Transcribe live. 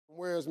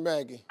Where's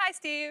Maggie? Hi,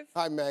 Steve.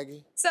 Hi,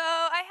 Maggie. So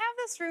I have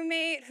this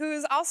roommate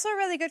who's also a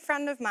really good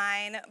friend of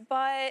mine,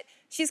 but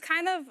she's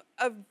kind of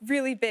a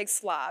really big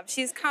slob.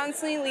 She's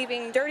constantly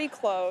leaving dirty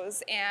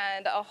clothes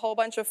and a whole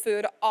bunch of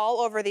food all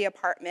over the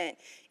apartment.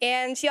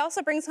 And she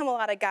also brings home a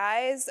lot of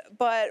guys,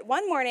 but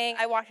one morning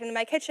I walked into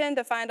my kitchen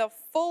to find a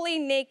fully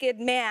naked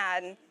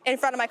man in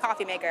front of my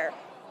coffee maker.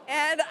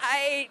 And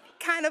I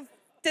kind of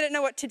didn't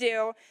know what to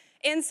do.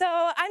 And so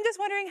I'm just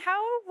wondering,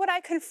 how would I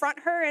confront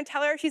her and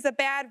tell her she's a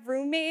bad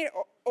roommate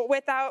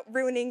without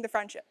ruining the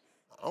friendship?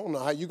 I don't know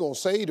how you're going to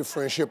save the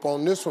friendship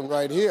on this one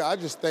right here. I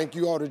just think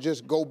you ought to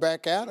just go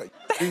back at her.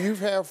 Do you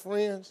have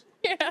friends?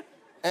 Yeah.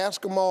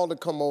 Ask them all to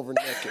come over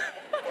naked.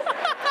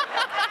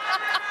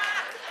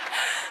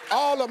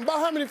 All of them.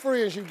 About how many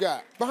friends you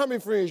got? About how many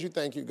friends you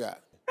think you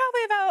got?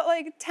 Probably about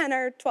like 10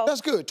 or 12.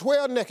 That's good.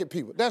 12 naked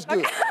people. That's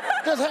good. Okay.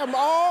 Just have them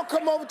all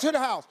come over to the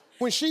house.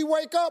 When she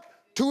wake up,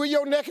 2 of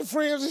your naked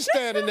friends is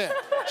standing there.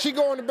 She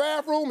go in the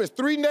bathroom, there's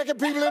 3 naked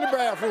people in the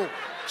bathroom.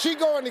 She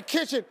go in the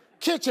kitchen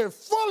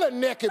full of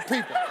naked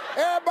people.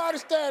 Everybody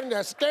standing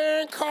there,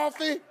 stirring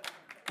coffee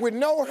with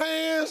no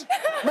hands,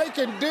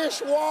 making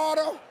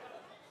dishwater,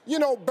 you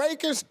know,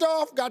 baking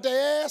stuff, got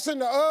their ass in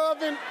the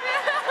oven.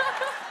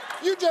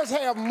 You just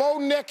have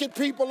more naked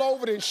people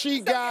over than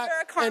she got,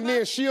 and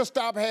then she'll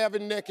stop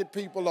having naked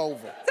people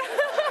over.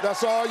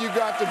 That's all you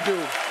got to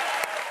do.